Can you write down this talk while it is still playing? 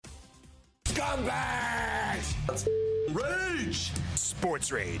Scumbags! Let's rage!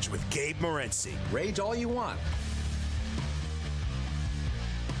 Sports Rage with Gabe Morency. Rage all you want.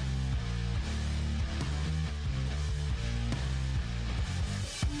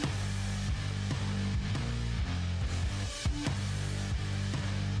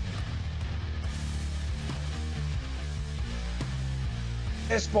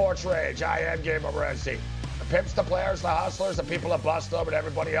 It's Sports Rage. I am Gabe Morency. The pimps, the players, the hustlers, the people that bust them, and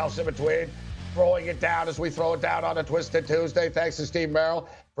everybody else in between. Throwing it down as we throw it down on a Twisted Tuesday. Thanks to Steve Merrill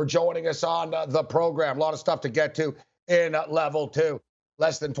for joining us on the program. A lot of stuff to get to in level two.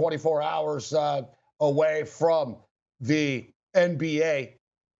 Less than 24 hours away from the NBA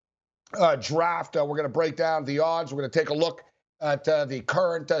draft. We're going to break down the odds. We're going to take a look at the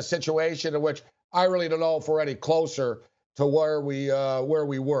current situation in which I really don't know if we're any closer to where we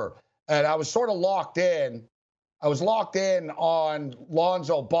were. And I was sort of locked in. I was locked in on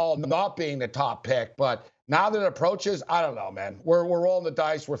Lonzo Ball not being the top pick, but now that it approaches, I don't know, man. We're rolling the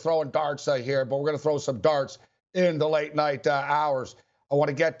dice. We're throwing darts here, but we're going to throw some darts in the late night hours. I want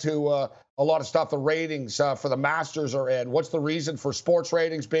to get to a lot of stuff. The ratings for the Masters are in. What's the reason for sports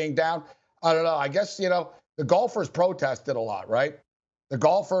ratings being down? I don't know. I guess, the golfers protested a lot, right? The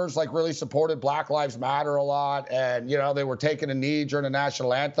golfers really supported Black Lives Matter a lot, and they were taking a knee during the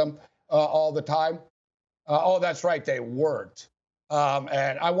national anthem all the time. Oh, that's right, they weren't.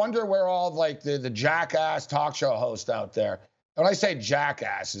 And I wonder where all the jackass talk show hosts out there. When I say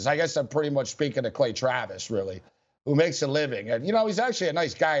jackasses, I guess I'm pretty much speaking to Clay Travis, really, who makes a living. And he's actually a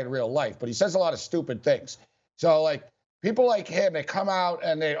nice guy in real life, but he says a lot of stupid things. So people like him, they come out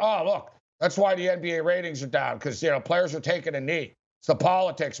and look, that's why the NBA ratings are down because players are taking a knee. It's the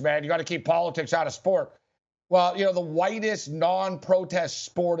politics, man. You got to keep politics out of sport. Well, the whitest non-protest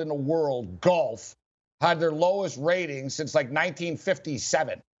sport in the world, golf, had their lowest ratings since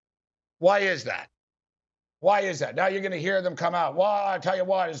 1957. Why is that? Why is that? Now you're going to hear them come out. Well, I'll tell you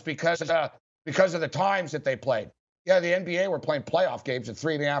what, it's because of the times that they played. Yeah, the NBA were playing playoff games at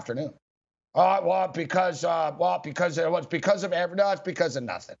 3 p.m. It's because of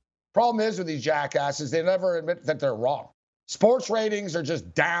nothing. Problem is with these jackasses, they never admit that they're wrong. Sports ratings are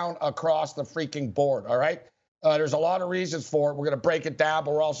just down across the freaking board, all right? There's a lot of reasons for it. We're going to break it down,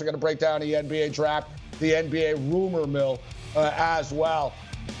 but we're also going to break down the NBA draft, the NBA rumor mill as well.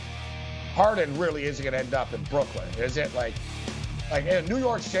 Harden really isn't going to end up in Brooklyn, is it? New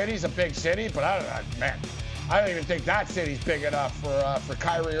York City's a big city, but I don't even think that city's big enough for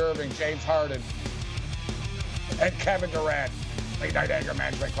Kyrie Irving, James Harden, and Kevin Durant. Late night anger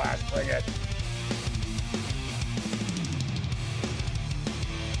management class, bring it.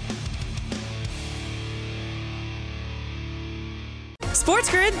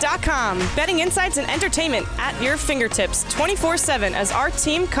 SportsGrid.com. Betting insights and entertainment at your fingertips 24/7 as our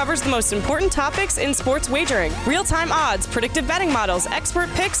team covers the most important topics in sports wagering. Real-time odds, predictive betting models, expert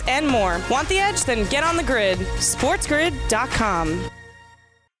picks, and more. Want the edge? Then get on the grid. SportsGrid.com.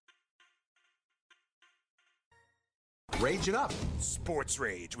 Rage it up. Sports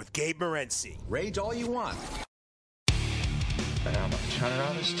Rage with Gabe Morency. Rage all you want. How much?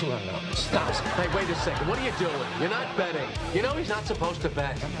 $100? $200? Stop. Hey, wait a second. What are you doing? You're not betting. He's not supposed to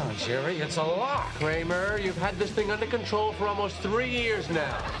bet. Come on, Jerry. It's a lock. Kramer, you've had this thing under control for almost 3 years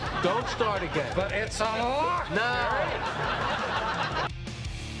now. Don't start again. But it's a lock. No.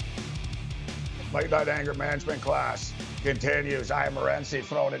 Late night anger management class continues. I am Morency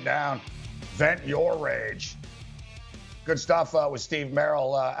throwing it down. Vent your rage. Good stuff with Steve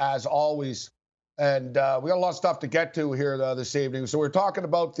Merrill, as always. And we got a lot of stuff to get to here this evening. So we're talking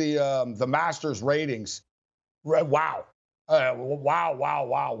about the Masters ratings. Wow.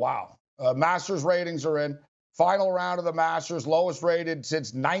 Wow. Masters ratings are in. Final round of the Masters, lowest rated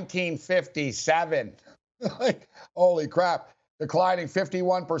since 1957. Holy crap. Declining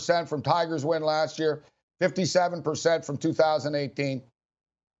 51% from Tiger's win last year, 57% from 2018.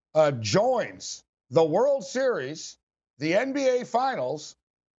 Joins the World Series, the NBA Finals,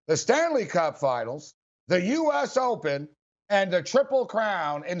 the Stanley Cup Finals, the U.S. Open, and the Triple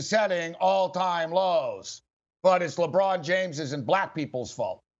Crown in setting all-time lows. But it's LeBron James's and black people's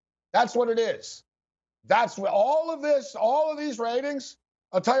fault. That's what it is. That's what all of these ratings,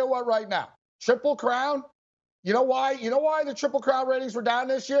 I'll tell you what right now. Triple Crown, you know why? You know why the Triple Crown ratings were down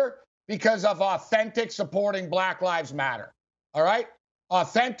this year? Because of Authentic supporting Black Lives Matter. All right?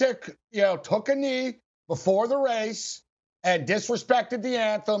 Authentic, took a knee before the race and disrespected the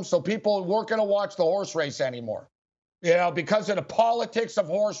anthem, so people weren't going to watch the horse race anymore, because of the politics of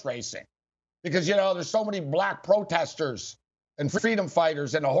horse racing. Because, there's so many black protesters and freedom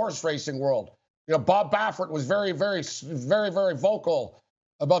fighters in the horse racing world. Bob Baffert was very, very, very, very vocal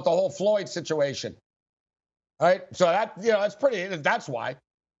about the whole Floyd situation. Right? So that's why.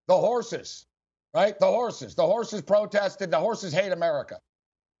 The horses, right? The horses protested. The horses hate America.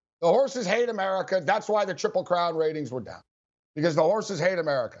 The horses hate America. That's why the Triple Crown ratings were down, because the horses hate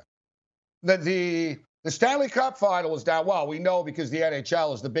America. The Stanley Cup final was down. Well, we know because the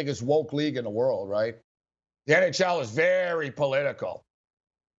NHL is the biggest woke league in the world, right? The NHL is very political.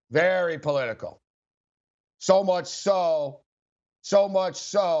 Very political. So much so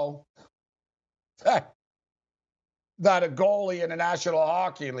that a goalie in the National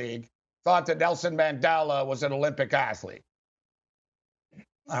Hockey League thought that Nelson Mandela was an Olympic athlete.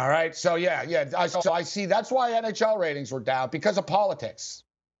 All right, so I see that's why NHL ratings were down, because of politics,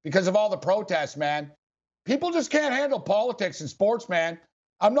 because of all the protests, man. People just can't handle politics in sports, man.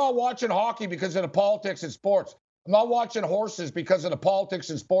 I'm not watching hockey because of the politics in sports. I'm not watching horses because of the politics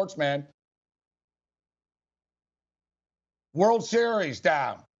in sports, man. World Series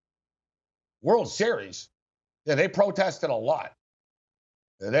down. World Series? Yeah, they protested a lot.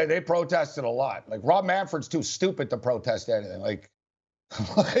 They protested a lot. Like, Rob Manfred's too stupid to protest anything. Like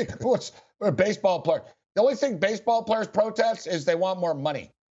what's a baseball player? The only thing baseball players protest is they want more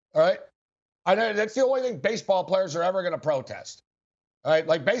money. All right? I know that's the only thing baseball players are ever going to protest. All right?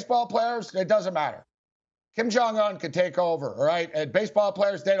 Like, baseball players, it doesn't matter. Kim Jong-un could take over, all right? And baseball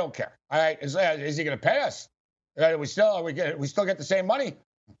players, they don't care. All right? Is he going to pay us? We still get the same money?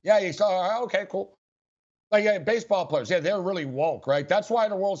 Yeah, okay, cool. Like, yeah, baseball players, yeah, they're really woke, right? That's why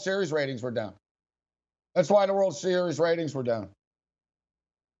the World Series ratings were down. That's why the World Series ratings were down.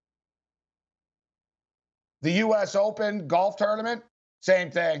 The U.S. Open golf tournament, same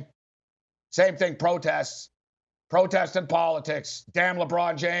thing. Same thing, protests. Protest and politics. Damn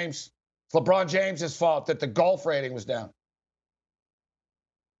LeBron James. It's LeBron James's fault that the golf rating was down.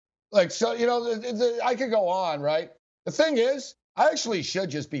 Like, so, I could go on, right? The thing is, I actually should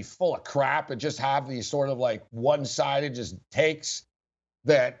just be full of crap and just have these sort of like one-sided just takes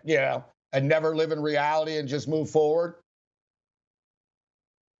that, and never live in reality and just move forward.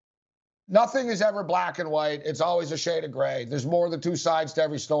 Nothing is ever black and white. It's always a shade of gray. There's more than two sides to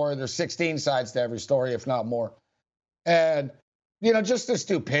every story. There's 16 sides to every story, if not more. And, just the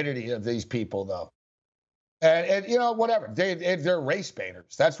stupidity of these people, though. And whatever. They're race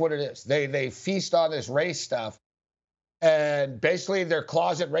baiters. That's what it is. They feast on this race stuff. And basically, they're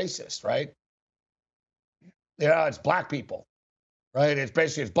closet racist, right? It's black people, right?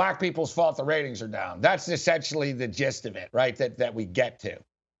 It's black people's fault the ratings are down. That's essentially the gist of it, right? That we get to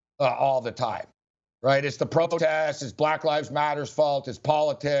all the time, right? It's the protests. It's Black Lives Matter's fault. It's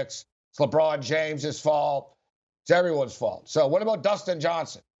politics. It's LeBron James's fault. It's everyone's fault. So what about Dustin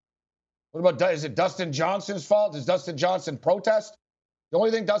Johnson? Is it Dustin Johnson's fault? Does Dustin Johnson protest? The only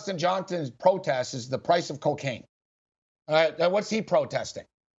thing Dustin Johnson protests is the price of cocaine. All right, what's he protesting?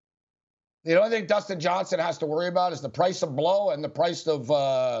 The only thing Dustin Johnson has to worry about is the price of blow and the price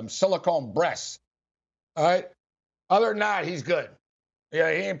of silicone breasts. All right? Other than that, he's good. Yeah,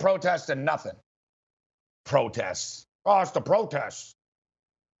 he ain't protesting nothing. Protests. Oh, it's the protests.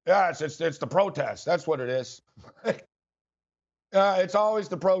 Yeah, it's the protest. That's what it is. It's always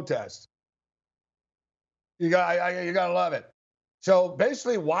the protest. You gotta love it. So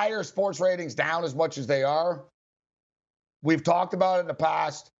basically, why are sports ratings down as much as they are? We've talked about it in the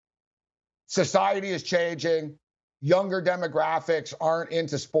past. Society is changing. Younger demographics aren't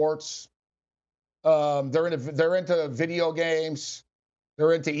into sports. They're into video games.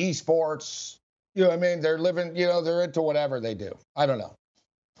 They're into esports. You know what I mean? They're living, they're into whatever they do. I don't know.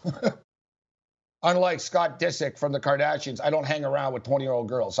 Unlike Scott Disick from the Kardashians, I don't hang around with 20-year-old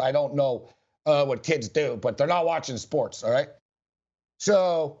girls. I don't know what kids do, but they're not watching sports, all right?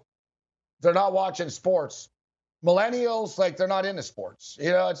 So they're not watching sports. Millennials, like, they're not into sports.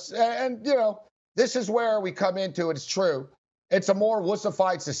 This is where we come into it. It's true. It's a more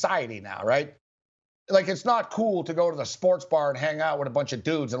wussified society now, right? Like, it's not cool to go to the sports bar and hang out with a bunch of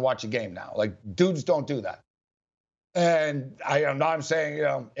dudes and watch a game now. Like, dudes don't do that. And I'm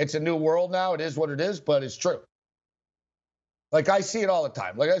saying, it's a new world now. It is what it is, but it's true. Like, I see it all the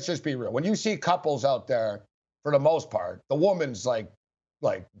time. Like, let's just be real. When you see couples out there, for the most part, the woman's like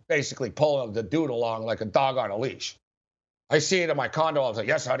basically pulling the dude along like a dog on a leash. I see it in my condo. I was like,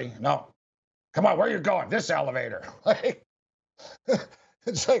 yes, honey. No. Come on, where are you going? This elevator. Like,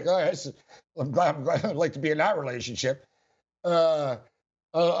 it's like, all right, I'm glad I'd like to be in that relationship. I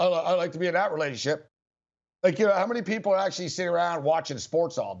like to be in that relationship. Like, how many people actually sit around watching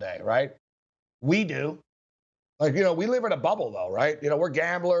sports all day, right? We do. Like, we live in a bubble, though, right? We're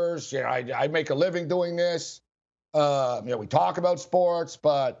gamblers. I make a living doing this. We talk about sports,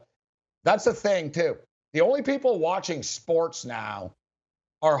 but that's the thing, too. The only people watching sports now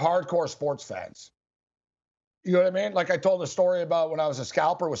are hardcore sports fans. You know what I mean? Like I told a story about when I was a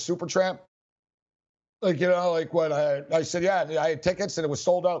scalper with Supertramp. Like, you know, like when I said, yeah, I had tickets and it was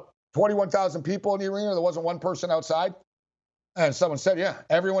sold out. 21,000 people in the arena. There wasn't one person outside. And someone said, yeah,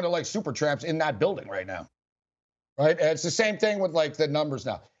 everyone that likes Supertramp's in that building right now. Right? And it's the same thing with like the numbers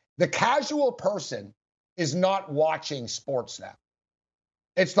now. The casual person is not watching sports now.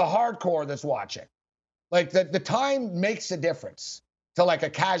 It's the hardcore that's watching. Like the time makes a difference to like a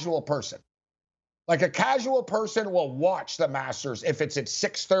casual person. Like a casual person will watch the Masters if it's at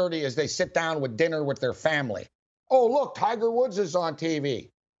 6:30 as they sit down with dinner with their family. Oh, look, Tiger Woods is on TV.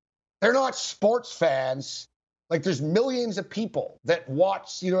 They're not sports fans. Like there's millions of people that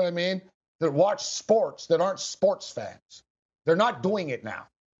watch, you know what I mean? That watch sports that aren't sports fans. They're not doing it now.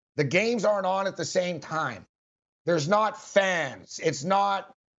 The games aren't on at the same time. There's not fans. It's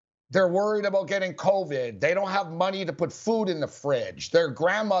not, they're worried about getting COVID. They don't have money to put food in the fridge. Their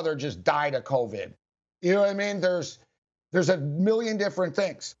grandmother just died of COVID. You know what I mean? There's a million different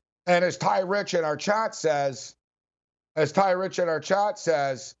things. And as Ty Rich in our chat says,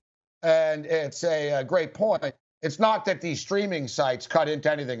 and it's a great point, it's not that these streaming sites cut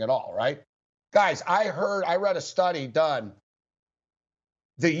into anything at all, right? Guys, I read a study done.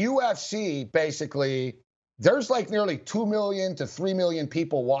 The UFC, basically, there's like nearly 2 million to 3 million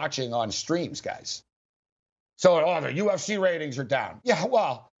people watching on streams, guys. So, the UFC ratings are down. Yeah,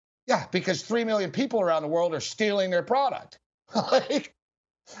 well, yeah, because 3 million people around the world are stealing their product. like,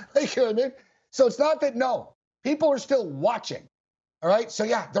 you know what I mean? So it's not that, no, people are still watching, all right? So,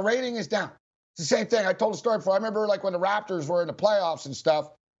 yeah, the rating is down. It's the same thing. I told a story before. I remember, like, when the Raptors were in the playoffs and stuff,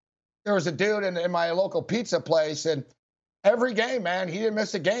 there was a dude in my local pizza place, and every game, man, he didn't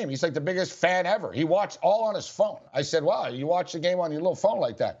miss a game. He's like the biggest fan ever. He watched all on his phone. I said, wow, you watch the game on your little phone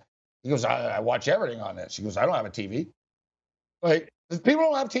like that? He goes, I watch everything on this. He goes, I don't have a TV. Like, people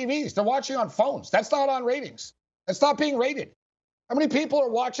don't have TVs. They're watching on phones. That's not on ratings. That's not being rated. How many people are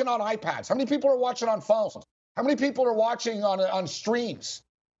watching on iPads? How many people are watching on phones? How many people are watching on streams?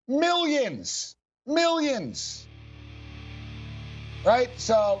 Millions. Right?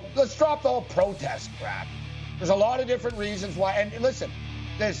 So let's drop the whole protest crap. There's a lot of different reasons why. And listen,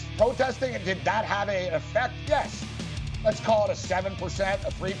 this protesting, did that have an effect? Yes. Let's call it a 7%,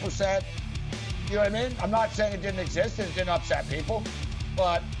 a 3%. You know what I mean? I'm not saying it didn't exist and it didn't upset people.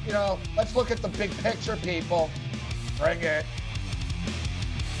 But, you know, let's look at the big picture, people. Bring it.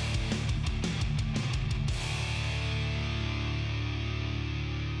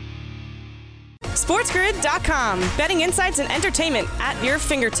 SportsGrid.com. Betting insights and entertainment at your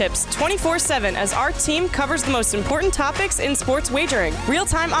fingertips 24/7 as our team covers the most important topics in sports wagering.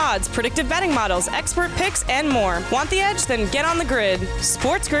 Real-time odds, predictive betting models, expert picks, and more. Want the edge? Then get on the grid.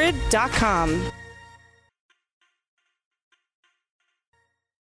 SportsGrid.com.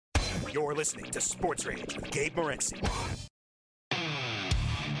 You're listening to Sports Rage with Gabe Morency.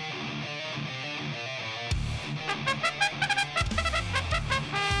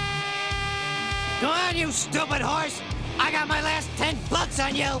 Go on, you stupid horse! I got my last 10 bucks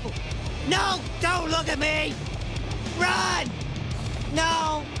on you! No, don't look at me! Run!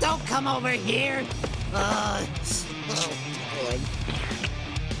 No, don't come over here! Oh, boy.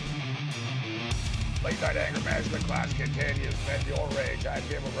 Late Night Anger Management class continues. Vent your rage. I'm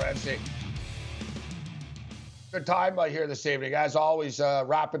Gabe Morency. Good time here this evening. As always,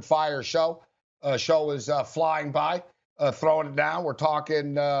 rapid fire show. Show is flying by, throwing it down. We're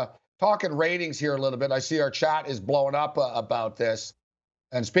talking ratings here a little bit. I see our chat is blowing up about this.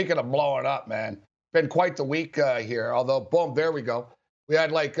 And speaking of blowing up, man, been quite the week here. Although, boom, there we go. We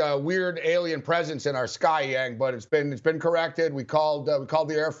had like weird alien presence in our sky, Yang, but it's been corrected. We called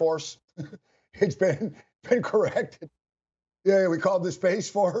the Air Force. It's been corrected. Yeah, we called the Space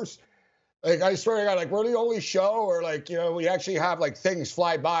Force. Like, I swear to God, like, we're the only show where, like, you know, we actually have, like, things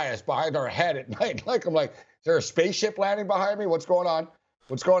fly by us behind our head at night. Like, I'm like, is there a spaceship landing behind me? What's going on?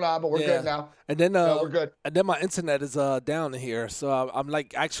 But we're good now. And then we're good. And then my internet is down here, so I'm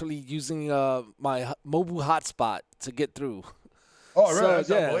like actually using my mobile hotspot to get through. Oh, really? That's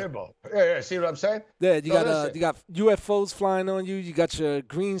unbelievable. Yeah. See what I'm saying? Yeah, you got UFOs flying on you. You got your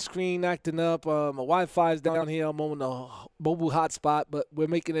green screen acting up. My Wi-Fi's down here. I'm on the mobile hotspot, but we're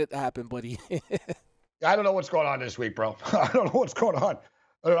making it happen, buddy. I don't know what's going on this week, bro. I don't know what's going on.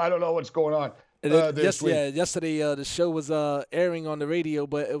 I don't know what's going on this week. Yeah, yesterday the show was airing on the radio,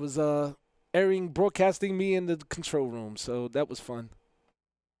 but it was broadcasting me in the control room, so that was fun.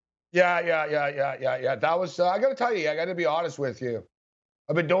 Yeah. That was, I got to tell you, I got to be honest with you.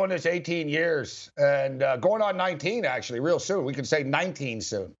 I've been doing this 18 years and going on 19, actually, real soon. We can say 19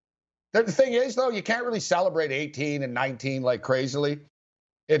 soon. The thing is, though, you can't really celebrate 18 and 19 like crazily.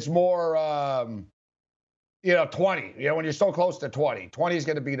 It's more, 20. When you're so close to 20, 20 is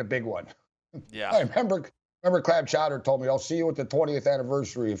going to be the big one. Yeah. I remember Clam Chowder told me, I'll see you at the 20th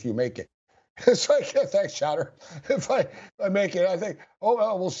anniversary if you make it. It's like, yeah, thanks, Chowder. If I make it, I think,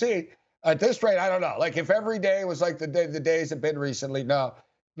 well, we'll see. At this rate, I don't know. Like, if every day was like the days have been recently, no,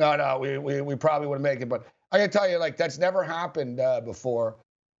 we probably wouldn't make it. But I can tell you, like, that's never happened before,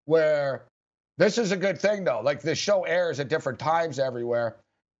 where this is a good thing, though. Like, the show airs at different times everywhere.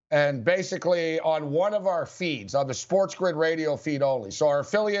 And basically on one of our feeds, on the Sports Grid radio feed only. So our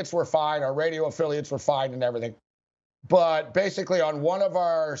affiliates were fine, our radio affiliates were fine and everything. But basically on one of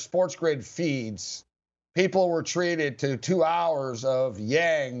our Sports Grid feeds, people were treated to 2 hours of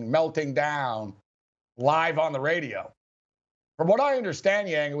Yang melting down live on the radio. From what I understand,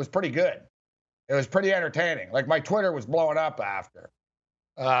 Yang, it was pretty good. It was pretty entertaining. Like, my Twitter was blowing up after.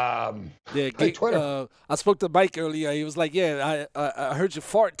 Twitter. I spoke to Mike earlier. He was like, "Yeah, I heard you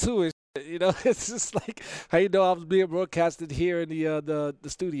fart too." It's just like, how you know I was being broadcasted here in the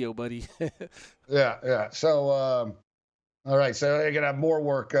studio, buddy. Yeah. So, all right. So you're gonna have more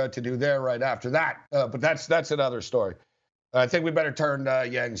work to do there right after that. But that's another story. I think we better turn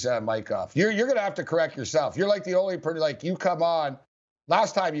Yang's mic off. You're gonna have to correct yourself. You're like the only you come on.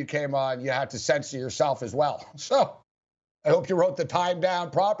 Last time you came on, you had to censor yourself as well. So. I hope you wrote the time down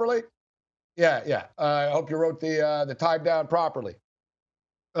properly. Yeah. I hope you wrote the time down properly.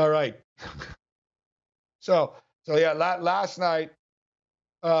 All right. So yeah. Last night,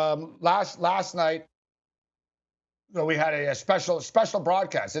 we had a special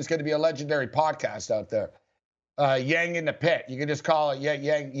broadcast. It's going to be a legendary podcast out there. Yang in the Pit. You can just call it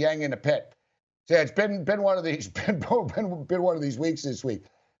Yang in the Pit. So yeah, it's been one of these been one of these weeks this week.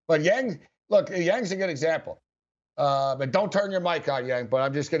 But Yang's a good example. But don't turn your mic on, Yang, but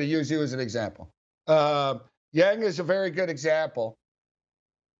I'm just going to use you as an example. Yang is a very good example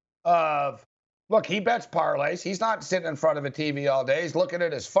of, look, he bets parlays. He's not sitting in front of a TV all day. He's looking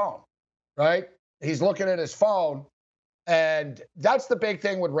at his phone, right? He's looking at his phone, and that's the big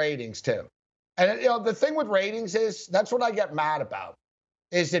thing with ratings, too. And, the thing with ratings is, that's what I get mad about,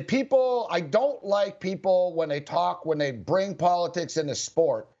 is that I don't like people when they bring politics into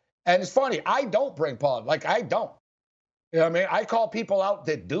sport. And it's funny, I don't bring politics. Like, I don't. You know what I mean? I call people out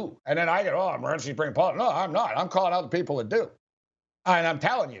that do. And then I go, Morency's bringing politics. No, I'm not. I'm calling out the people that do. And I'm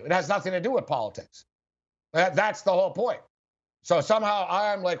telling you, it has nothing to do with politics. That's the whole point. So somehow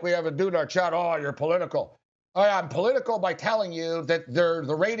I'm like, we have a dude in our chat, you're political. I'm political by telling you that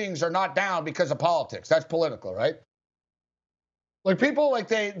the ratings are not down because of politics. That's political, right? Like, people,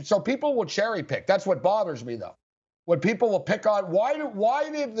 people will cherry pick. That's what bothers me, though. When people will pick on,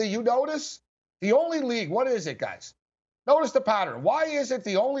 you notice? The only league, what is it, guys? Notice the pattern. Why is it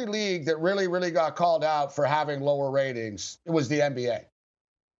the only league that really, really got called out for having lower ratings? It was the NBA.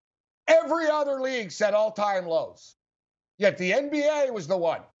 Every other league set all-time lows. Yet the NBA was the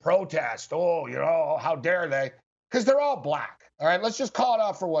one. Protest. How dare they? Because they're all black. All right, let's just call it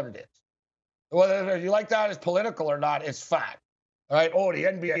out for what it is. Whether you like that as political or not, it's fact. All right, the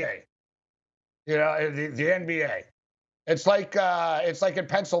NBA. The NBA. It's like in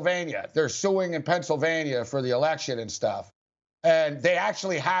Pennsylvania. They're suing in Pennsylvania for the election and stuff. And they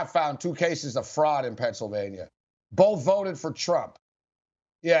actually have found 2 cases of fraud in Pennsylvania. Both voted for Trump.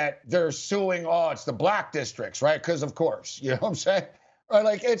 Yet they're suing, it's the black districts, right? Because, of course, you know what I'm saying?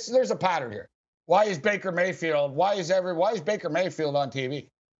 Right, there's a pattern here. Why is Baker Mayfield on TV?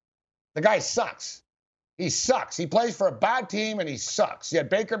 The guy sucks. He sucks. He plays for a bad team and he sucks. Yet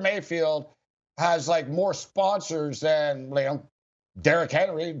Baker Mayfield has more sponsors than Derrick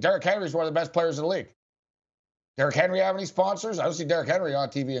Henry. Derrick Henry is one of the best players in the league. Derrick Henry have any sponsors? I don't see Derrick Henry on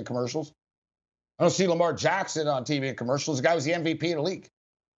TV and commercials. I don't see Lamar Jackson on TV and commercials. The guy was the MVP of the league.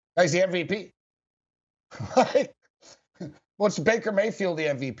 The guy's the MVP. What's Baker Mayfield the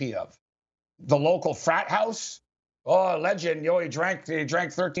MVP of? The local frat house? Legend. He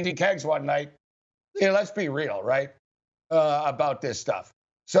drank 13 kegs one night. Let's be real, right? About this stuff.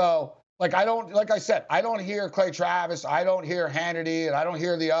 So, like I said, I don't hear Clay Travis, I don't hear Hannity, and I don't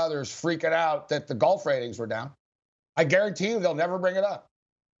hear the others freaking out that the golf ratings were down. I guarantee you they'll never bring it up.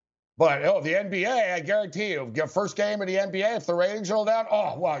 But, the NBA, I guarantee you, first game of the NBA, if the ratings are all down,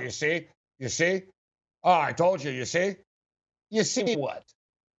 you see? I told you, you see? You see what?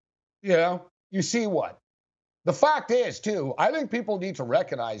 You see what? The fact is, too, I think people need to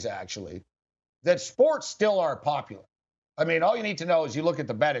recognize, actually, that sports still are popular. I mean, all you need to know is you look at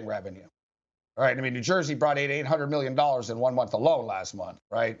the betting revenue. All right, I mean, New Jersey brought in $800 million in 1 month alone last month,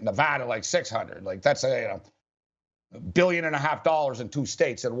 right? Nevada, $600. That's $1.5 billion in 2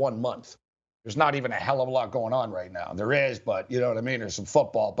 states in 1 month. There's not even a hell of a lot going on right now. There is, but you know what I mean? There's some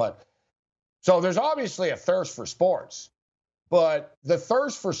football. But so there's obviously a thirst for sports. But the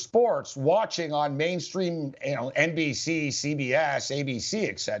thirst for sports, watching on mainstream, NBC, CBS, ABC,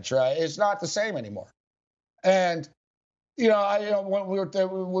 etc., is not the same anymore. And when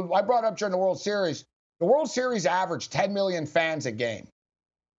I brought up during the World Series, the World Series averaged 10 million fans a game.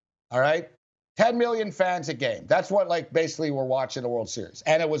 All right, 10 million fans a game. That's what basically we're watching the World Series,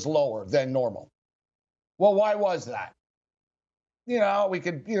 and it was lower than normal. Well, why was that? We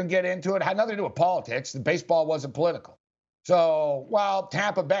could get into it. It had nothing to do with politics. The baseball wasn't political. So,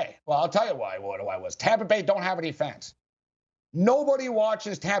 Tampa Bay. Well, I'll tell you why was. Tampa Bay don't have any fans. Nobody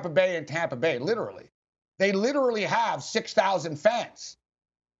watches Tampa Bay in Tampa Bay, literally. They literally have 6,000 fans.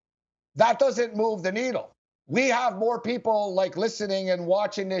 That doesn't move the needle. We have more people listening and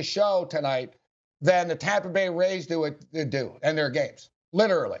watching this show tonight than the Tampa Bay Rays do in their games,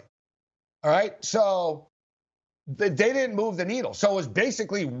 literally. All right? So they didn't move the needle. So it was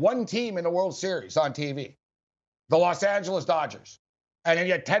basically one team in the World Series on TV. The Los Angeles Dodgers. And then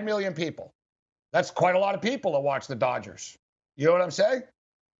you had 10 million people. That's quite a lot of people to watch the Dodgers. You know what I'm saying?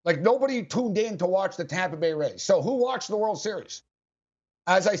 Nobody tuned in to watch the Tampa Bay Rays. So who watched the World Series?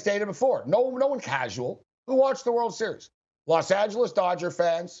 As I stated before, no one casual. Who watched the World Series? Los Angeles Dodger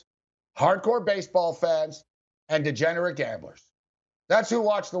fans, hardcore baseball fans, and degenerate gamblers. That's who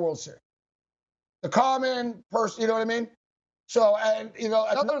watched the World Series. The common person, you know what I mean? So, and,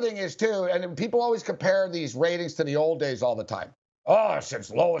 another thing is, too, and people always compare these ratings to the old days all the time. Oh, since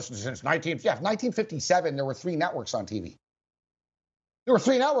 1957, there were 3 networks on TV. There were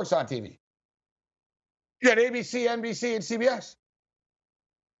 3 networks on TV. You had ABC, NBC, and CBS.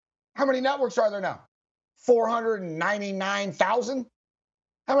 How many networks are there now? 499,000?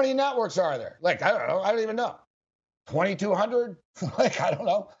 How many networks are there? I don't know. I don't even know. 2,200? I don't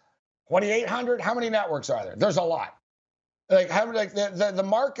know. 2,800? How many networks are there? There's a lot. The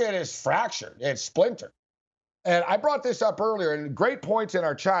market is fractured. It's splintered. And I brought this up earlier, and great points in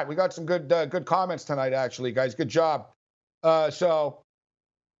our chat. We got some good comments tonight, actually, guys. Good job. So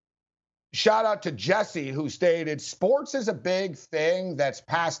shout out to Jesse, who stated, sports is a big thing that's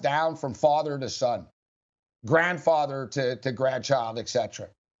passed down from father to son, grandfather to grandchild, etc.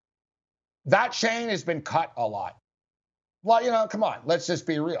 That chain has been cut a lot. Well, come on, let's just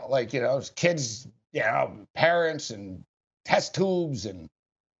be real. Kids, parents and test tubes and,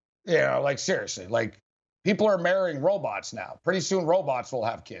 seriously, people are marrying robots now. Pretty soon robots will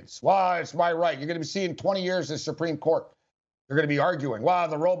have kids. Well, it's my right. You're going to be seeing 20 years in the Supreme Court. They're going to be arguing, wow,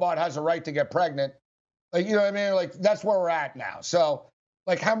 the robot has a right to get pregnant. You know what I mean? That's where we're at now. So,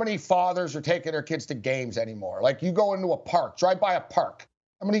 how many fathers are taking their kids to games anymore? You go into a park, drive by a park.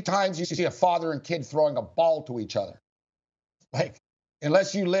 How many times you see a father and kid throwing a ball to each other?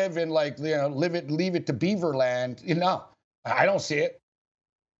 Unless you live in leave it to Beaverland, I don't see it.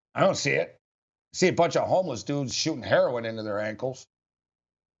 I don't see it. I see a bunch of homeless dudes shooting heroin into their ankles.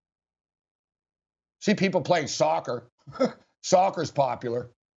 See people playing soccer. Soccer's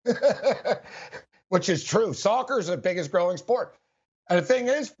popular, which is true. Soccer is the biggest growing sport. And the thing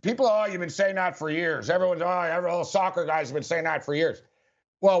is, people, you've been saying that for years. All soccer guys have been saying that for years.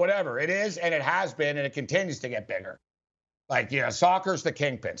 Well, whatever. It is, and it has been, and it continues to get bigger. Soccer's the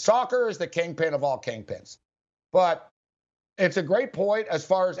kingpin. Soccer is the kingpin of all kingpins. But it's a great point as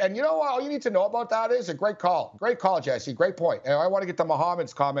far as, and all you need to know about that is a great call. Great call, Jesse. Great point. And I want to get to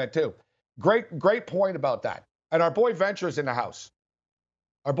Muhammad's comment, too. Great point about that. And our boy Venture's in the house.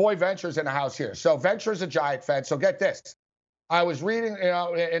 Our boy Venture's in the house here. So Venture's a Giant fan. So get this. I was reading,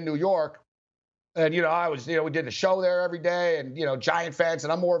 in New York, and, I was, we did a show there every day, and, Giant fans,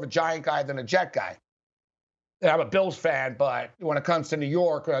 and I'm more of a Giant guy than a Jet guy. And I'm a Bills fan, but when it comes to New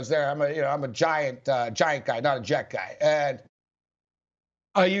York, when I was there, I'm a Giant guy, not a Jet guy. And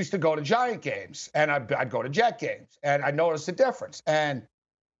I used to go to Giant games, and I'd go to Jet games, and I noticed the difference. And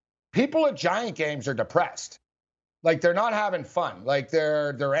people at Giant games are depressed. They're not having fun.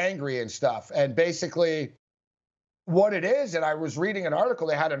 They're angry and stuff. And basically what it is, and I was reading an article,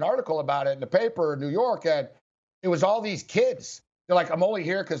 they had an article about it in the paper in New York, and it was all these kids. They're like, I'm only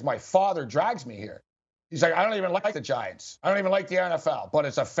here because my father drags me here. He's like, I don't even like the Giants. I don't even like the NFL, but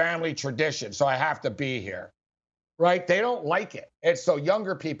it's a family tradition, so I have to be here. Right? They don't like it. It's so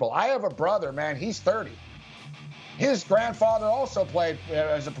younger people. I have a brother, man, he's 30. His grandfather also played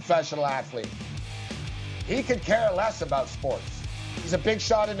as a professional athlete. He could care less about sports. He's a big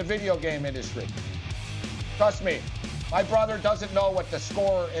shot in the video game industry. Trust me, my brother doesn't know what the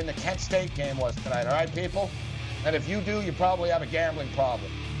score in the Kent State game was tonight, all right, people? And if you do, you probably have a gambling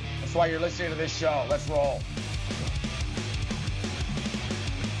problem. That's why you're listening to this show. Let's roll.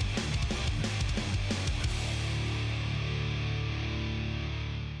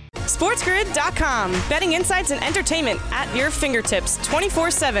 SportsGrid.com. Betting insights and entertainment at your fingertips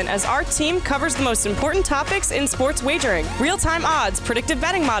 24/7 as our team covers the most important topics in sports wagering. Real-time odds, predictive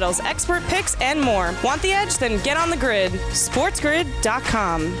betting models, expert picks, and more. Want the edge? Then get on the grid.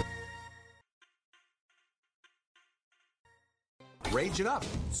 SportsGrid.com. Rage it up.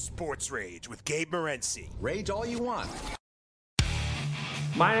 Sports Rage with Gabe Morency. Rage all you want.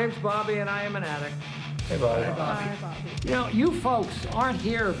 My name's Bobby, and I am an addict. Hey, Bobby. Hi, Bobby. You know, you folks aren't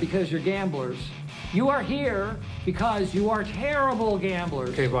here because you're gamblers. You are here because you are terrible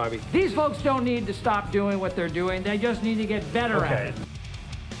gamblers. Okay, Bobby. These folks don't need to stop doing what they're doing. They just need to get better at it.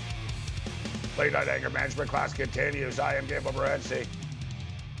 Late Night Anger Management class continues. I am Gabe Morency.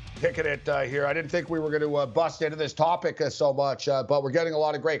 Kicking it here. I didn't think we were going to bust into this topic so much, but we're getting a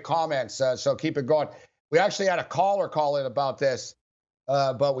lot of great comments, so keep it going. We actually had a caller call in about this,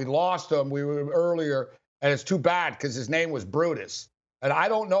 but we lost him. We were earlier, and it's too bad because his name was Brutus. And I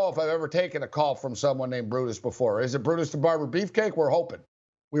don't know if I've ever taken a call from someone named Brutus before. Is it Brutus the Barber Beefcake? We're hoping.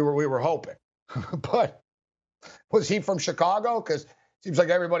 We were hoping. But was he from Chicago? Because seems like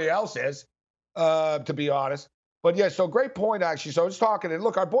everybody else is, to be honest. But yeah, so great point, actually. So I was talking, and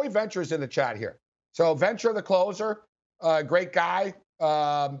look, our boy Venture's in the chat here. So Venture, the closer, great guy.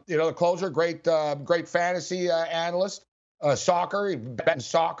 The closer, great fantasy analyst. Soccer, he bet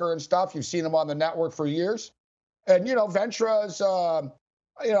soccer and stuff. You've seen him on the network for years. And, Venture's, Venture,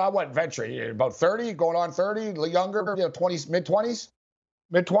 about 30, going on 30, younger, 20s,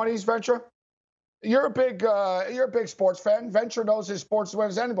 mid-20s, Venture. You're a big sports fan. Venture knows his sports as well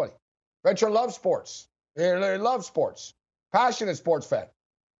as anybody. Venture loves sports. They love sports. Passionate sports fan.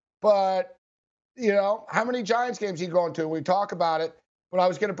 But, how many Giants games are you going to? We talk about it. But I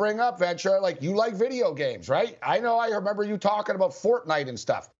was going to bring up, Venture, you like video games, right? I remember you talking about Fortnite and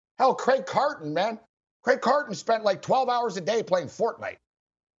stuff. Hell, Craig Carton, man. Craig Carton spent 12 hours a day playing Fortnite.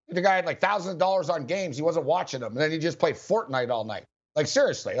 The guy had thousands of dollars on games. He wasn't watching them. And then he just played Fortnite all night.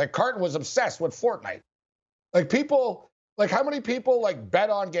 Seriously, Carton was obsessed with Fortnite. People... how many people bet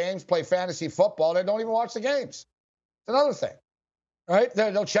on games, play fantasy football, they don't even watch the games? It's another thing, right?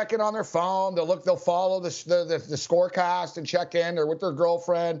 They'll check in on their phone. They'll follow the scorecast and check in. Or with their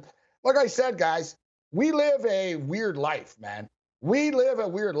girlfriend. Like I said, guys, we live a weird life, man. We live a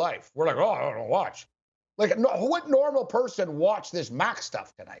weird life. We're I don't watch. What normal person watched this Mac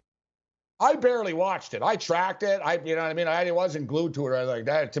stuff tonight? I barely watched it. I tracked it. I wasn't glued to it or anything like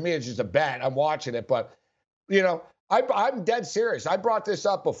that. To me, it's just a bet. I'm watching it, but I'm dead serious. I brought this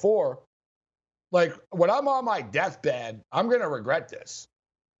up before. When I'm on my deathbed, I'm going to regret this.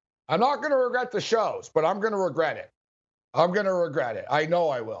 I'm not going to regret the shows, but I'm going to regret it. I'm going to regret it. I know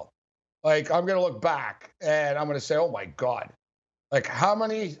I will. I'm going to look back and I'm going to say, oh my God. How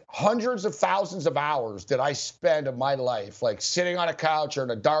many hundreds of thousands of hours did I spend of my life, sitting on a couch or in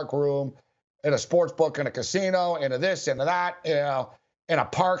a dark room, in a sports book, in a casino, into this, into that, in a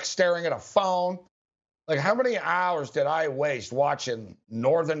park staring at a phone. How many hours did I waste watching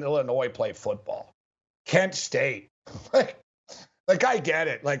Northern Illinois play football? Kent State. I get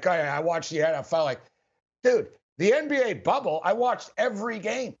it. I watched the NFL. Dude, the NBA bubble, I watched every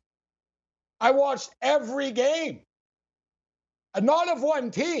game. I watched every game. Not of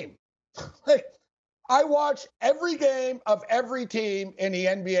one team. I watched every game of every team in the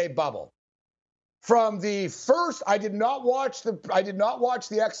NBA bubble. From the first, I did not watch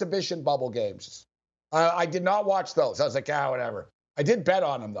the exhibition bubble games. I did not watch those. I was whatever. I did bet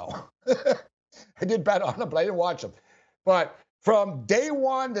on them, though. I did bet on them, but I didn't watch them. But from day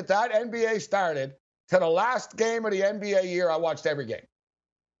one that NBA started to the last game of the NBA year, I watched every game.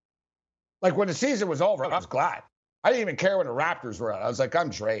 When the season was over, I was glad. I didn't even care when the Raptors were out. I was I'm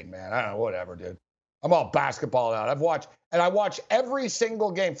drained, man. I don't know, whatever, dude. I'm all basketball out. I watch every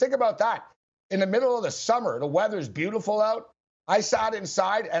single game. Think about that. In the middle of the summer, the weather's beautiful out. I sat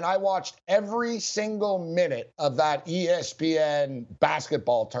inside and I watched every single minute of that ESPN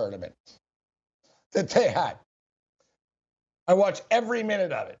basketball tournament that they had. I watched every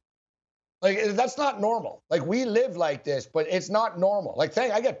minute of it. That's not normal. We live like this, but it's not normal.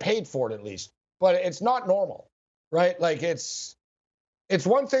 I get paid for it at least, but it's not normal, right? It's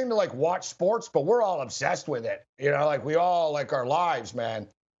one thing to watch sports, but we're all obsessed with it. We all our lives, man.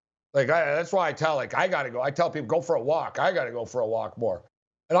 That's why I tell, I got to go. I tell people, go for a walk. I got to go for a walk more.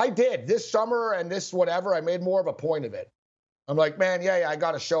 And I did this summer and this whatever. I made more of a point of it. I'm man, yeah, I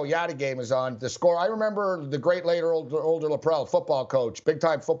got a show. Yeah, the game is on. The score. I remember the great later older Laprelle, football coach, big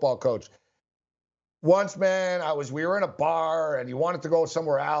time football coach. Once, man, we were in a bar and he wanted to go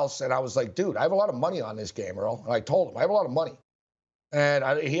somewhere else. And I was dude, I have a lot of money on this game, Earl. And I told him, I have a lot of money. And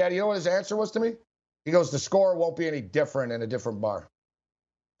you know what his answer was to me? He goes, the score won't be any different in a different bar.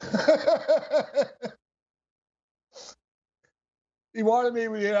 He wanted me,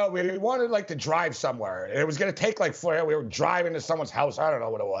 we wanted like to drive somewhere. And it was going to take like 4 hours. We were driving to someone's house. I don't know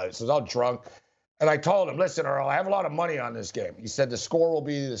what it was. I was all drunk. And I told him, listen, Earl, I have a lot of money on this game. He said the score will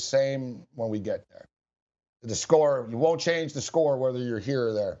be the same when we get there. The score, you won't change the score whether you're here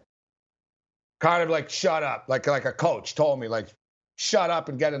or there. Kind of like shut up, like a coach told me, like, shut up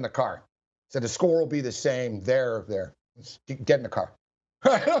and get in the car. Said the score will be the same there. Get in the car.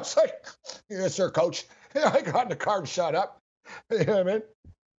 I was like, yes, sir, coach. I got in the car and shut up. You know what I mean?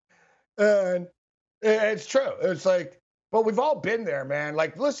 And it's true. It's like, but we've all been there, man.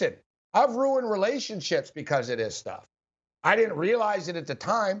 Like, listen, I've ruined relationships because of this stuff. I didn't realize it at the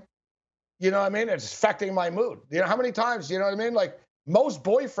time. You know what I mean? It's affecting my mood. You know how many times, you know what I mean? Like, most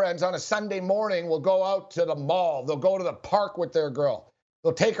boyfriends on a Sunday morning will go out to the mall. They'll go to the park with their girl.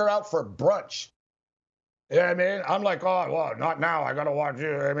 They'll take her out for brunch. You know what I mean? I'm like, oh, well, not now. I got to watch you.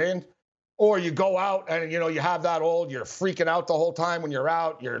 You know what I mean? Or you go out and, you have that you're freaking out the whole time when you're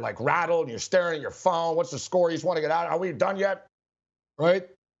out. You're like rattled and you're staring at your phone. What's the score? You just want to get out. Are we done yet? Right?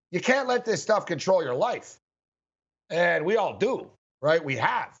 You can't let this stuff control your life. And we all do, right? We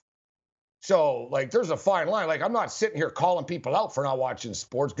have. So, like, there's a fine line. Like, I'm not sitting here calling people out for not watching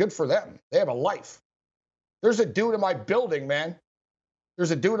sports. Good for them. They have a life. There's a dude in my building, man.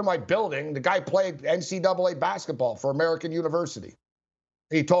 There's a dude in my building. The guy played NCAA basketball for American University.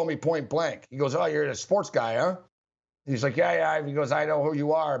 He told me point blank. He goes, oh, you're a sports guy, huh? He's like, yeah. He goes, I know who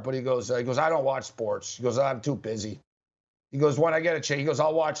you are. But he goes, I don't watch sports. He goes, I'm too busy. He goes, when I get a chance, he goes,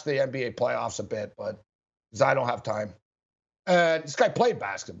 I'll watch the NBA playoffs a bit, but I don't have time. And this guy played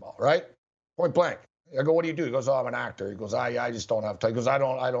basketball, right? Point blank. I go, what do you do? He goes, oh, I'm an actor. He goes, I just don't have time. He goes, I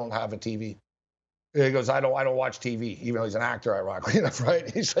don't have a TV. He goes, I don't watch TV, even though he's an actor, ironically enough, right?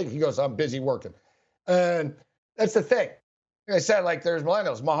 He goes, I'm busy working. And that's the thing. Like I said, like, there's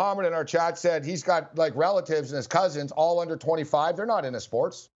millennials. Muhammad in our chat said he's got like relatives and his cousins all under 25. They're not into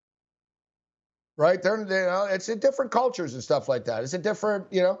sports, right? It's in different cultures and stuff like that. It's a different,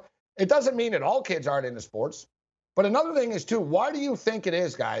 it doesn't mean that all kids aren't into sports. But another thing is too, why do you think it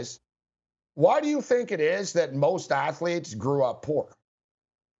is, guys? Why do you think it is that most athletes grew up poor?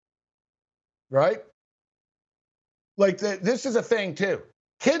 Right? Like, this is a thing too.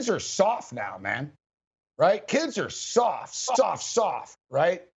 Kids are soft now, man. Right? Kids are soft,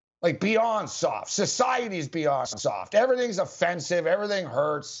 right? Like, beyond soft. Society's beyond soft. Everything's offensive. Everything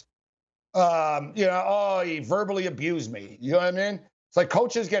hurts. He verbally abused me. You know what I mean? It's like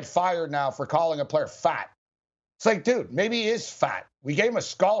coaches get fired now for calling a player fat. It's like, dude, maybe he is fat. We gave him a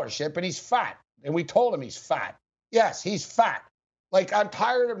scholarship and he's fat. And we told him he's fat. Yes, he's fat. Like, I'm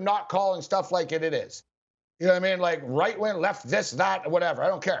tired of not calling stuff like it is. You know what I mean? Like, right wing, left, this, that, whatever. I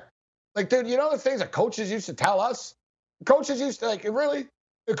don't care. Like, dude, you know the things that coaches used to tell us? Coaches used to, like, really?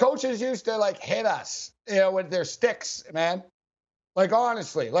 The coaches used to, like, hit us, with their sticks, man. Like,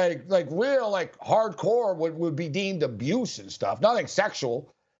 honestly, like real, like, hardcore would be deemed abuse and stuff. Nothing sexual,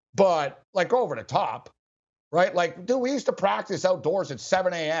 but, like, over the top, right? Like, dude, we used to practice outdoors at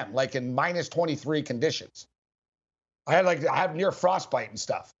 7 a.m., like, in minus 23 conditions. I have near frostbite and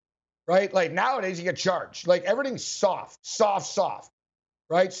stuff, right? Like, nowadays you get charged. Like, everything's soft,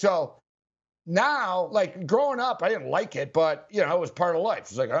 right? So now, like, growing up, I didn't like it, but, it was part of life.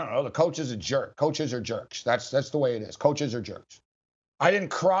 It's like, I don't know, the coach is a jerk. Coaches are jerks. That's the way it is. Coaches are jerks. I didn't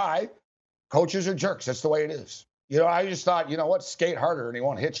cry. Coaches are jerks. That's the way it is. I just thought, what, skate harder and he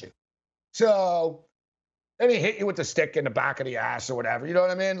won't hit you. So then he hit you with the stick in the back of the ass or whatever. You know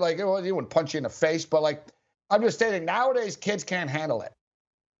what I mean? Like, he wouldn't punch you in the face, but, like, I'm just stating, nowadays kids can't handle it.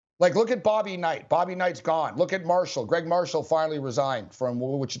 Like, look at Bobby Knight. Bobby Knight's gone. Look at Marshall. Greg Marshall finally resigned from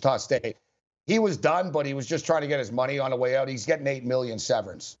Wichita State. He was done, but he was just trying to get his money on the way out. He's getting $8 million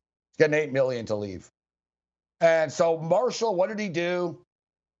severance. He's getting $8 million to leave. And so Marshall, what did he do?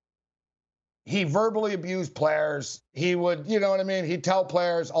 He verbally abused players. He would, you know what I mean? He'd tell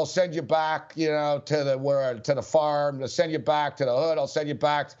players, I'll send you back, to the farm. I'll send you back to the hood. I'll send you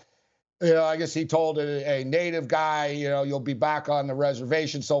back. I guess he told a native guy, you'll be back on the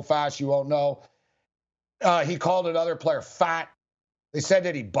reservation so fast you won't know. He called another player fat. They said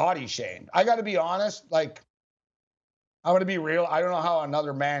that he body shamed. I got to be honest, like, I'm going to be real. I don't know how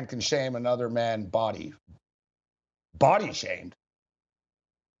another man can shame another man body shamed.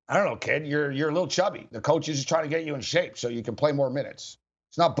 I don't know, kid. You're a little chubby. The coach is just trying to get you in shape so you can play more minutes.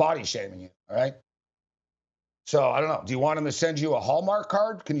 It's not body shaming you, all right? So, I don't know. Do you want him to send you a Hallmark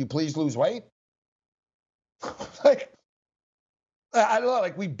card? Can you please lose weight? Like, I don't know.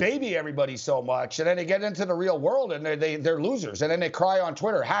 Like, we baby everybody so much, and then they get into the real world, and they're losers. And then they cry on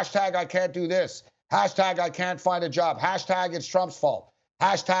Twitter, hashtag I can't do this. Hashtag I can't find a job. Hashtag it's Trump's fault.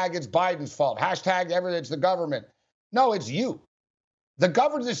 Hashtag it's Biden's fault. Hashtag it's the government. No, it's you. The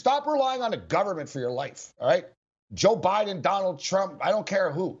government, stop relying on the government for your life, all right? Joe Biden, Donald Trump, I don't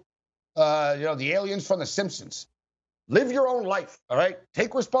care who. The aliens from The Simpsons. Live your own life, all right?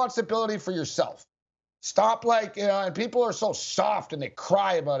 Take responsibility for yourself. Stop and people are so soft and they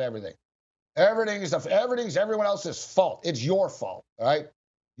cry about everything. Everything's everyone else's fault. It's your fault, all right?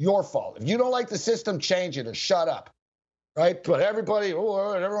 Your fault. If you don't like the system, change it or shut up, right? But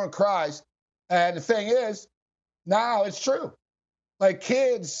everyone cries. And the thing is, now it's true. Like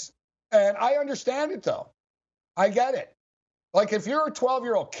kids, and I understand it though. I get it. Like if you're a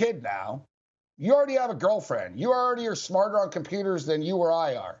 12-year-old kid now, you already have a girlfriend. You already are smarter on computers than you or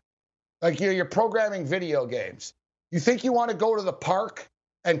I are. Like you're programming video games. You think you want to go to the park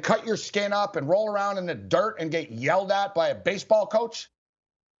and cut your skin up and roll around in the dirt and get yelled at by a baseball coach?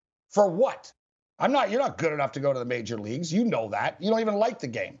 For what? You're not good enough to go to the major leagues. You know that. You don't even like the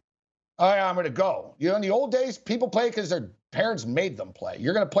game. I'm going to go. In the old days, people play because their parents made them play.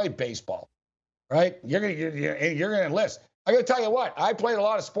 You're going to play baseball, right? You're going to enlist. I got to tell you what, I played a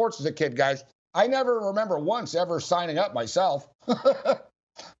lot of sports as a kid, guys. I never remember once ever signing up myself.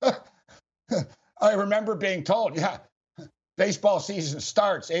 I remember being told, baseball season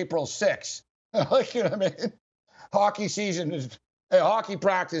starts April 6th. Like, you know what I mean? Hockey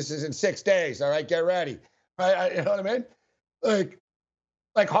practice is in 6 days. All right, get ready. You know what I mean?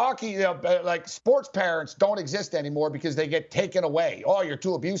 Like hockey, like sports parents don't exist anymore because they get taken away. Oh, you're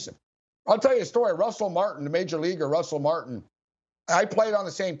too abusive. I'll tell you a story. Russell Martin, the major leaguer, Russell Martin, I played on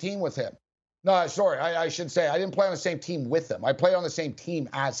the same team with him. No, sorry, I should say I didn't play on the same team with him. I played on the same team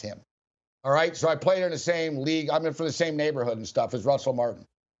as him. All right, so I played in the same league. I'm in for the same neighborhood and stuff as Russell Martin.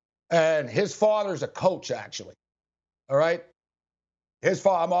 And his father's a coach, actually. All right? His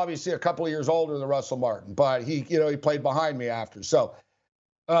father, I'm obviously a couple of years older than Russell Martin, but he played behind me after. So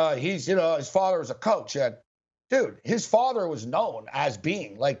his father was a coach. And dude, his father was known as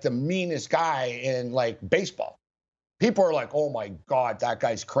being like the meanest guy in like baseball. People are like, oh my God, that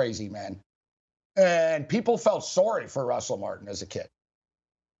guy's crazy, man. And people felt sorry for Russell Martin as a kid.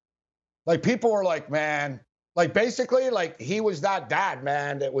 Like people were like, man, like basically like he was that dad,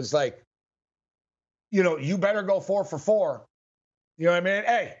 man. That was like, you better go 4 for 4. You know what I mean?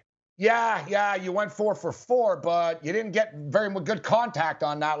 Hey, yeah, you went 4 for 4, but you didn't get very good contact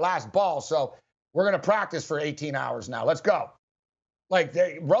on that last ball. So we're going to practice for 18 hours now. Let's go. Like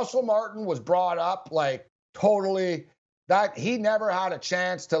Russell Martin was brought up like totally that he never had a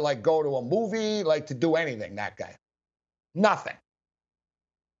chance to like go to a movie, like to do anything, that guy. Nothing.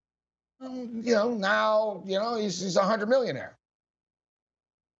 Now, he's a 100 millionaire.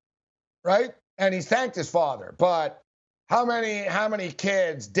 Right? And he thanked his father. But how many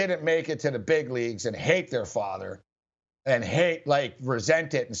kids didn't make it to the big leagues and hate their father and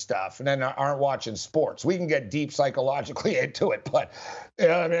resent it and stuff, and then aren't watching sports? We can get deep psychologically into it, but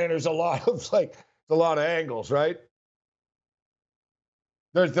there's a lot of angles, right?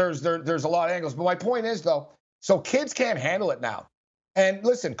 There's a lot of angles. But my point is though, so kids can't handle it now. And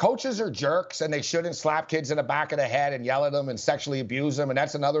listen, coaches are jerks and they shouldn't slap kids in the back of the head and yell at them and sexually abuse them. And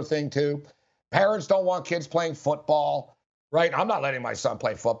that's another thing too. Parents don't want kids playing football, right? I'm not letting my son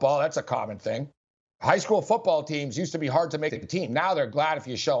play football. That's a common thing. High school football teams used to be hard to make the team. Now they're glad if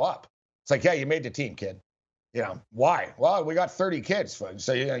you show up. It's like, yeah, you made the team, kid. Why? Well, we got 30 kids,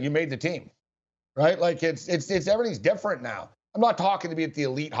 so you made the team, right? Like it's everything's different now. I'm not talking to be at the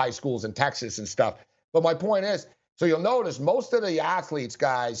elite high schools in Texas and stuff, but my point is, so you'll notice most of the athletes,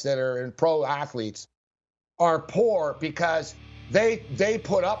 guys, that are in pro athletes are poor because they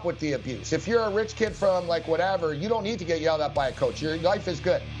put up with the abuse. If you're a rich kid from like whatever, you don't need to get yelled at by a coach. Your life is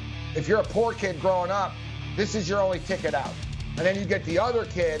good. If you're a poor kid growing up, this is your only ticket out. And then you get the other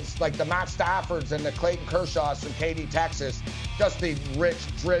kids, like the Matt Staffords and the Clayton Kershaws from Katy, Texas, just the rich,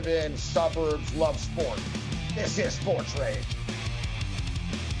 driven suburbs, love sport. This is Sports Rage.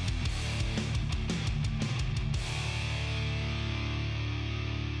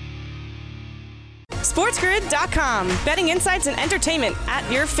 SportsGrid.com. Betting insights and entertainment at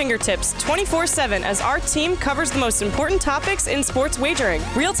your fingertips 24/7 as our team covers the most important topics in sports wagering.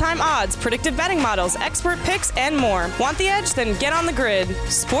 Real-time odds, predictive betting models, expert picks, and more. Want the edge? Then get on the grid.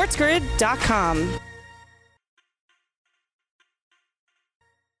 SportsGrid.com.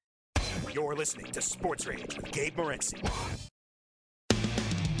 You're listening to Sports Rage with Gabe Morency.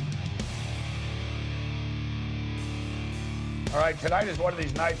 All right, tonight is one of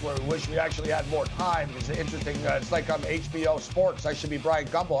these nights where we wish we actually had more time. It's interesting. It's like I'm HBO Sports. I should be Brian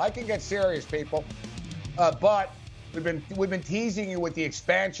Gumbel. I can get serious, people. But we've been teasing you with the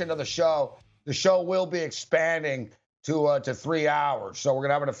expansion of the show. The show will be expanding to 3 hours. So we're going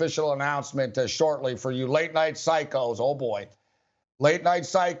to have an official announcement shortly for you late night psychos. Oh, boy. Late night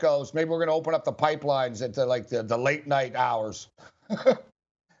psychos. Maybe we're going to open up the pipelines into like the late night hours. The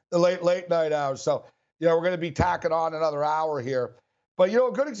late night hours. So, we're going to be tacking on another hour here. But,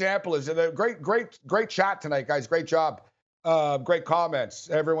 a good example is a great chat tonight, guys. Great job. Great comments.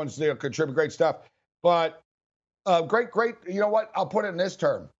 Everyone's contributing great stuff. But great. You know what? I'll put it in this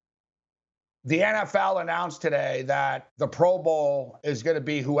term. The NFL announced today that the Pro Bowl is going to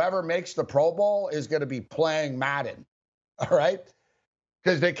be whoever makes the Pro Bowl is going to be playing Madden. All right?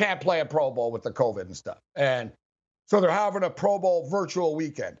 Because they can't play a Pro Bowl with the COVID and stuff. And so they're having a Pro Bowl virtual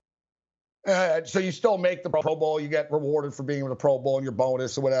weekend. So you still make the Pro Bowl. You get rewarded for being in the Pro Bowl and your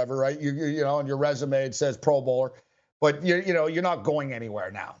bonus or whatever, right? You on your resume it says Pro Bowler. But, you're not going anywhere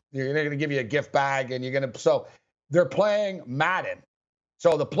now. They're going to give you a gift bag and so they're playing Madden.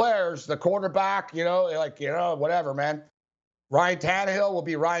 So the players, the quarterback, whatever, man. Ryan Tannehill will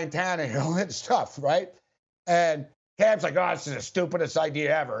be Ryan Tannehill and stuff, right? And Cam's like, this is the stupidest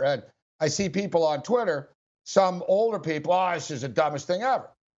idea ever. And I see people on Twitter, some older people, this is the dumbest thing ever.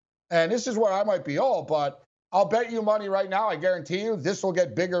 And this is where I might be old, but I'll bet you money right now, I guarantee you, this will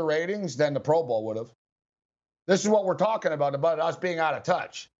get bigger ratings than the Pro Bowl would have. This is what we're talking about us being out of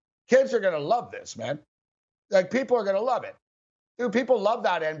touch. Kids are going to love this, man. Like, people are going to love it. Dude, people love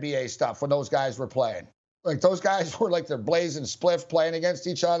that NBA stuff when those guys were playing. Like, those guys were like, they're blazing spliff playing against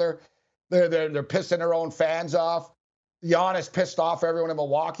each other. They're pissing their own fans off. Giannis pissed off everyone in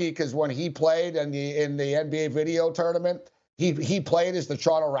Milwaukee because when he played in the NBA video tournament, he played as the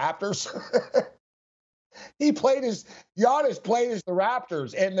Toronto Raptors. Giannis played as the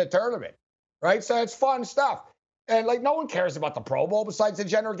Raptors in the tournament, right? So it's fun stuff. And, like, no one cares about the Pro Bowl besides the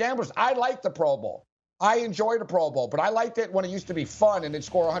general gamblers. I like the Pro Bowl. I enjoy the Pro Bowl, but I liked it when it used to be fun and they'd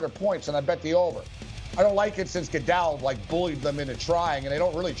score 100 points and I bet the over. I don't like it since Goodell, bullied them into trying, and they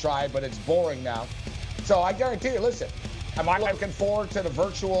don't really try, but it's boring now. So I guarantee you, listen, am I looking forward to the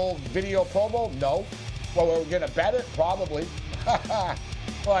virtual video Pro Bowl? No. Well, we're going to bet it? Probably.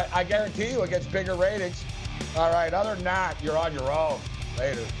 But I guarantee you it gets bigger ratings. All right, other than that, you're on your own.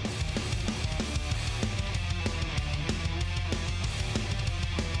 Later.